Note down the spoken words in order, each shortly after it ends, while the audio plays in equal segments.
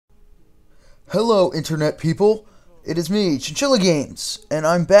Hello, Internet people. It is me, Chinchilla Games, and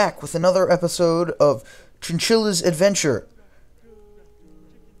I'm back with another episode of ChinChilla's Adventure.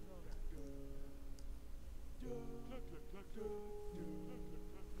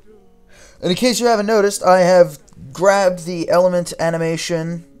 And in case you haven't noticed, I have grabbed the element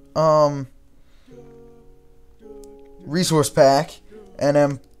animation resource pack and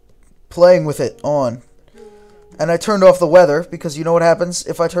am playing with it on. And I turned off the weather because you know what happens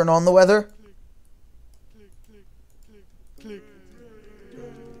if I turn on the weather?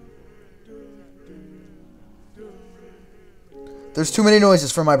 There's too many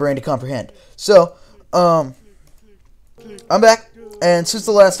noises for my brain to comprehend. So, I'm back, and since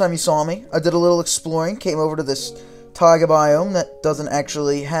the last time you saw me, I did a little exploring, came over to this taiga biome that doesn't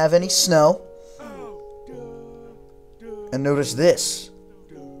actually have any snow, and notice this.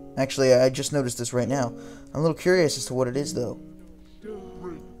 Actually, I just noticed this right now. I'm a little curious as to what it is, though.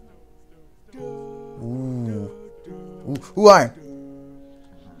 Ooh, iron.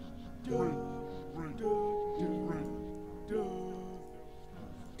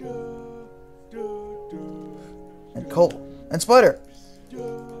 And coal. And spider.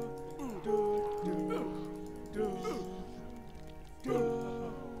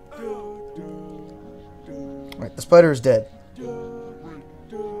 Right, the spider is dead.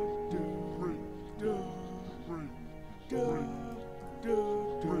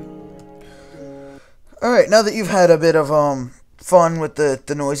 Alright, now that you've had a bit of fun with the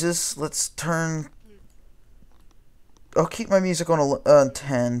noises, let's turn... I'll keep my music on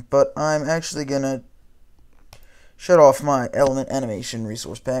 10, but I'm actually gonna shut off my element animation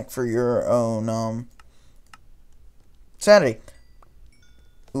resource pack for your own sanity.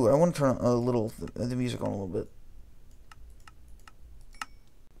 Ooh, I want to turn the music on a little bit.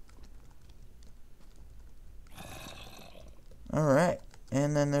 Alright,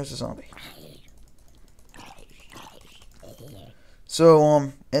 and then there's a zombie.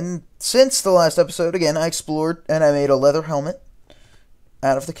 So, and since the last episode, again, I explored and I made a leather helmet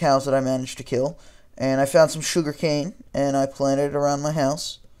out of the cows that I managed to kill. And I found some sugar cane and I planted it around my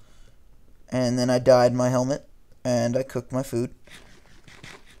house. And then I dyed my helmet and I cooked my food.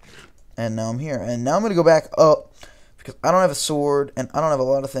 And now I'm here. And now I'm going to go back up because I don't have a sword and I don't have a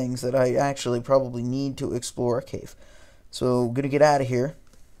lot of things that I actually probably need to explore a cave. So, I'm going to get out of here.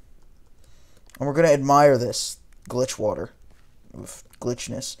 And we're going to admire this glitch water. With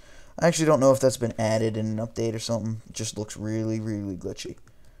glitchness. I actually don't know if that's been added in an update or something. It just looks really, really glitchy.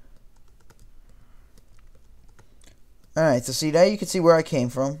 Alright, so see, now you can see where I came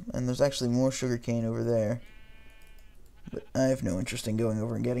from. And there's actually more sugar cane over there. But I have no interest in going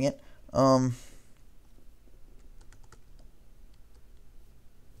over and getting it.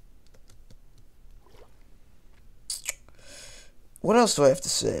 What else do I have to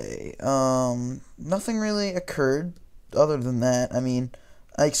say? Nothing really occurred. Other than that, I mean,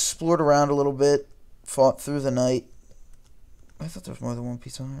 I explored around a little bit, fought through the night. I thought there was more than one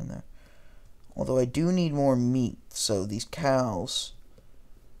piece of iron there. Although I do need more meat, so these cows...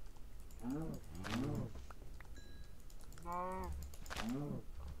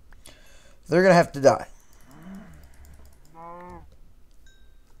 they're gonna have to die.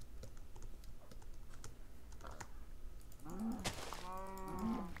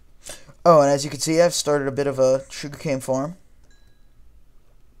 Oh, and as you can see, I've started a bit of a sugarcane farm.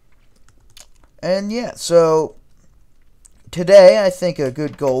 And yeah, so today I think a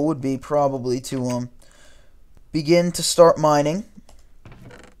good goal would be probably to begin to start mining,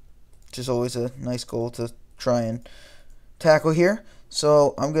 which is always a nice goal to try and tackle here.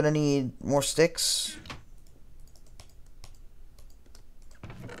 So I'm gonna need more sticks.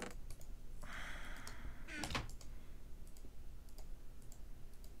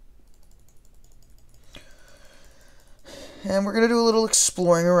 And we're going to do a little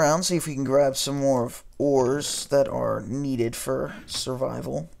exploring around, see if we can grab some more of ores that are needed for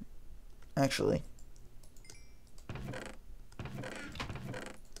survival. Actually.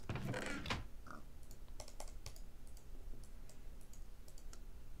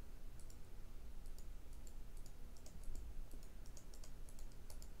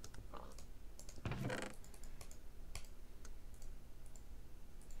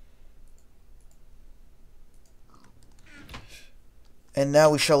 And now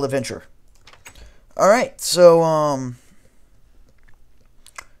we shall adventure. Alright, so,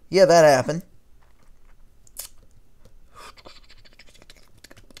 yeah, that happened.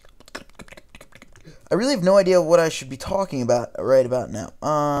 I really have no idea what I should be talking about right about now.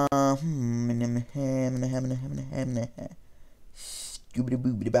 I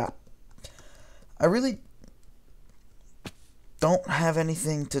really don't have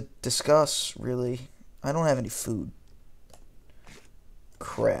anything to discuss, really. I don't have any food.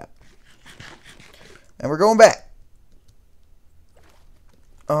 Crap. And we're going back.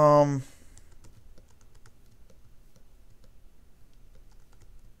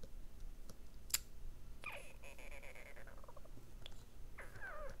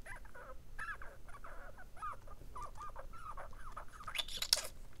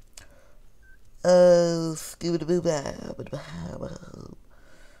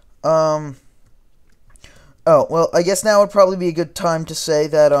 Oh, well, I guess now would probably be a good time to say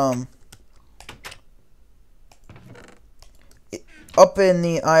that, up in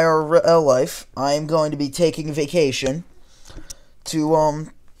the IRL life, I'm going to be taking a vacation to,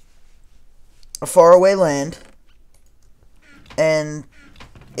 a faraway land, and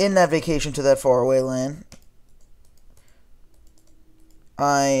in that vacation to that faraway land,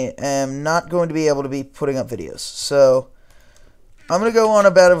 I am not going to be able to be putting up videos. So, I'm going to go on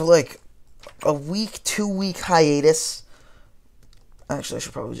about like a week, 2-week hiatus. Actually, I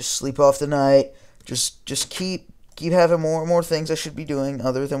should probably just sleep off the night. Just keep having more and more things I should be doing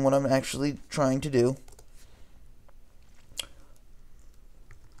other than what I'm actually trying to do.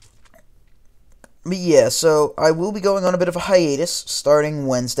 But yeah, so I will be going on a bit of a hiatus starting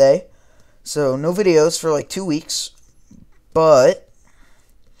Wednesday. So, no videos for like 2 weeks. But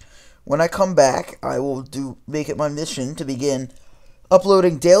when I come back, I will make it my mission to begin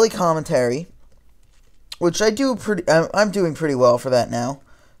uploading daily commentary, which I'm doing pretty well for that now.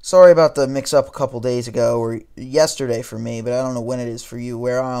 Sorry about the mix-up a couple days ago, or yesterday for me, but I don't know when it is for you,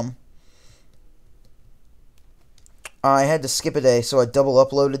 where I had to skip a day, so I double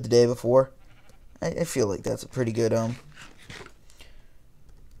uploaded the day before. I feel like that's a pretty good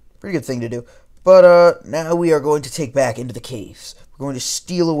thing to do. But now we are going to take back into the caves. We're going to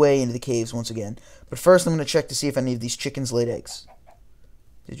steal away into the caves once again. But first I'm going to check to see if any of these chickens laid eggs.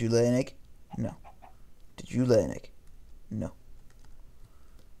 Did you lay an egg? No. Did you lay an egg? No.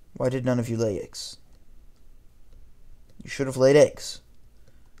 Why did none of you lay eggs? You should have laid eggs.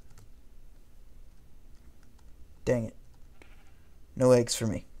 Dang it. No eggs for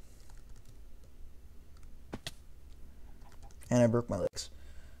me. And I broke my legs.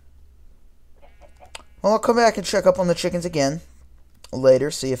 Well, I'll come back and check up on the chickens again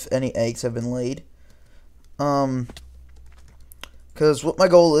later, see if any eggs have been laid. Because what my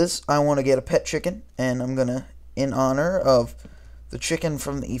goal is, I want to get a pet chicken, and I'm going to, in honor of the chicken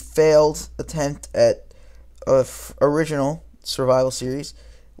from the failed attempt at original survival series,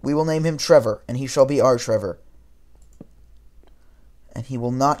 we will name him Trevor, and he shall be our Trevor. And he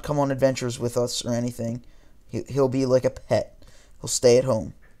will not come on adventures with us or anything. He'll be like a pet. He'll stay at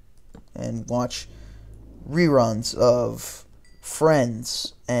home and watch reruns of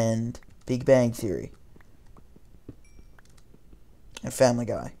Friends and Big Bang Theory and Family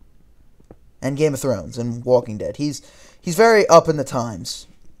Guy and Game of Thrones and Walking Dead. He's very up in the times.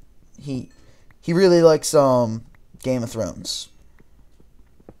 He really likes Game of Thrones.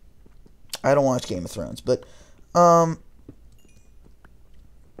 I don't watch Game of Thrones, but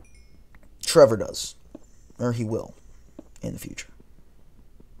Trevor does, or he will in the future.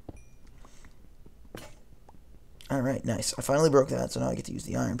 Alright, nice. I finally broke that, so now I get to use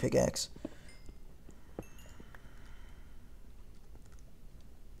the iron pickaxe.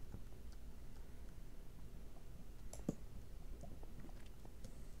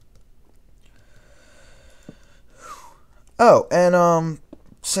 Oh, and,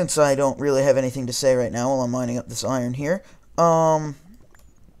 since I don't really have anything to say right now while I'm mining up this iron here,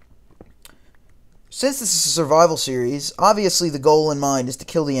 since this is a survival series, obviously the goal in mind is to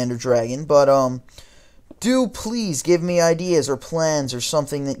kill the Ender Dragon, but, do please give me ideas or plans or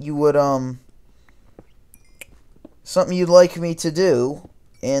something that you would, something you'd like me to do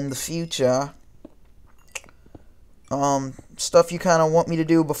in the future. Stuff you kind of want me to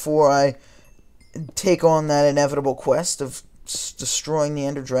do before I take on that inevitable quest of destroying the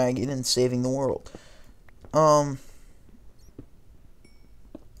Ender Dragon and saving the world.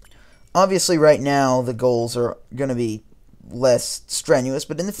 Obviously right now the goals are going to be less strenuous,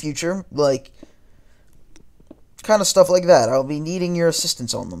 but in the future, like, kind of stuff like that, I'll be needing your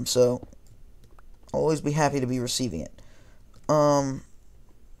assistance on them, so I'll always be happy to be receiving it.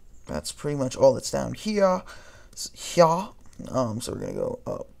 That's pretty much all that's down here. So we're gonna go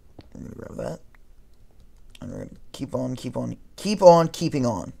up. I'm gonna grab that. And we're gonna keep on keeping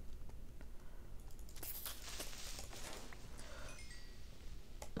on.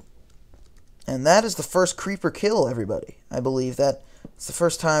 And that is the first creeper kill, everybody. I believe that it's the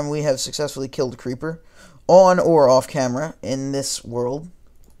first time we have successfully killed a creeper, on or off camera, in this world.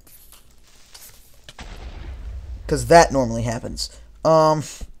 because that normally happens. I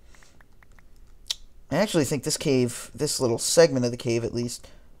actually think this cave, this little segment of the cave at least,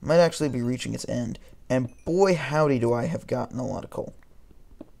 might actually be reaching its end. And boy, howdy, do I have gotten a lot of coal.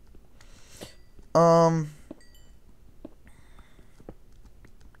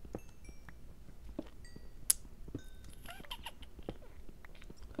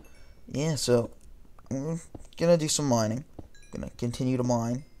 Yeah, so I'm gonna do some mining. Gonna continue to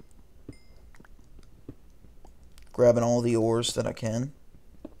mine. Grabbing all the ores that I can.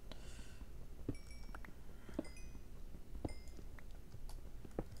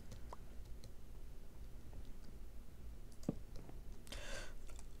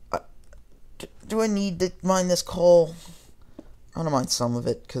 Do I need to mine this coal? I'm gonna mine some of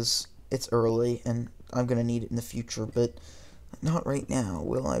it because it's early and I'm gonna need it in the future, but not right now.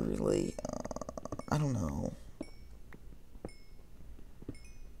 Will I really? I don't know.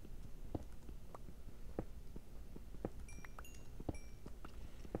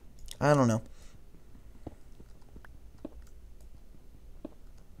 I don't know.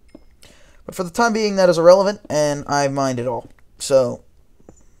 But for the time being, that is irrelevant, and I mined it all. So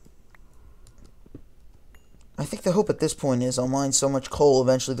I think the hope at this point is I'll mine so much coal,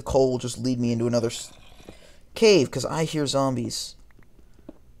 eventually the coal will just lead me into another cave, because I hear zombies.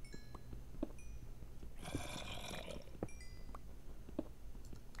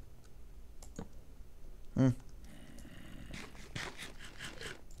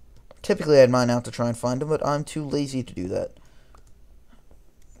 Typically I'd mine out to try and find them, but I'm too lazy to do that.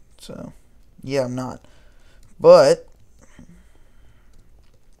 So, yeah, I'm not. But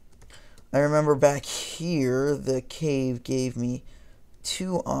I remember back here, the cave gave me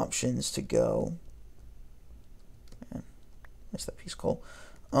 2 options to go. Man, missed that piece of coal.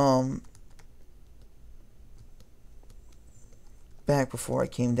 Back before I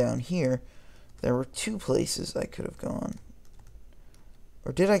came down here, there were 2 places I could have gone.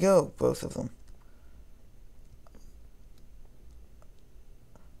 Or did I go both of them?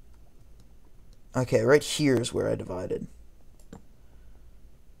 Okay, right here is where I divided.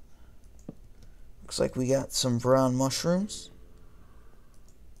 Looks like we got some brown mushrooms.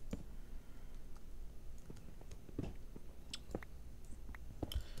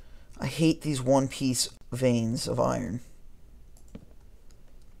 I hate these one-piece veins of iron.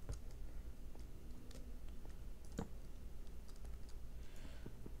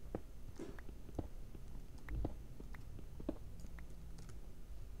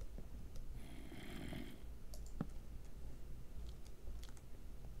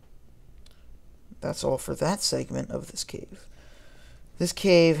 That's all for that segment of this cave. This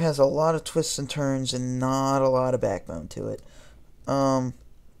cave has a lot of twists and turns and not a lot of backbone to it.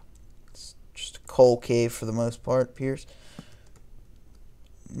 It's just a coal cave for the most part, appears.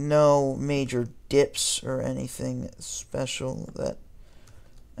 No major dips or anything special. That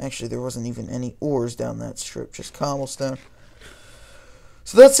actually, there wasn't even any ores down that strip, just cobblestone.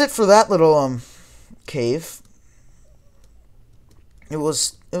 So that's it for that little cave. It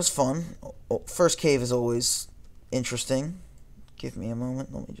was fun. First cave is always interesting. Give me a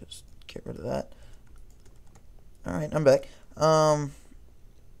moment. Let me just get rid of that. Alright, I'm back.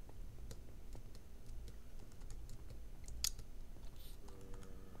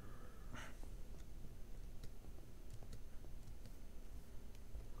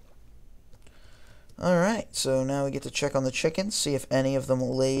 Alright, so now we get to check on the chickens, see if any of them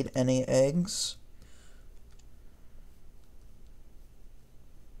laid any eggs.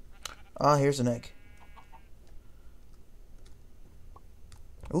 Ah, here's an egg.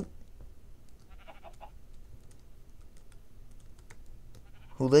 Oop.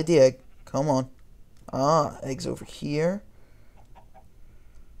 Who laid the egg? Come on. Ah, egg's over here.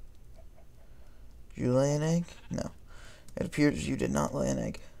 Did you lay an egg? No. It appears you did not lay an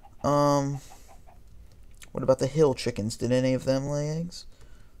egg. What about the hill chickens? Did any of them lay eggs?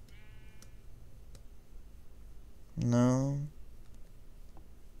 No.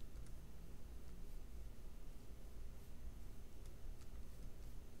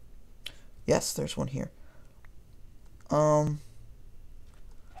 Yes, there's one here. So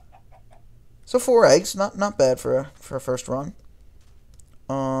 4 eggs, not bad for a first run.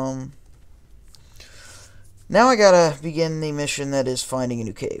 Now I gotta begin the mission that is finding a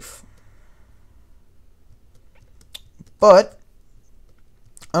new cave. But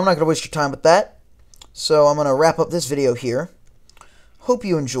I'm not gonna waste your time with that. So I'm gonna wrap up this video here. Hope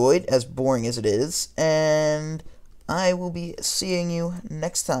you enjoyed, as boring as it is, and I will be seeing you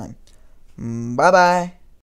next time. Bye-bye.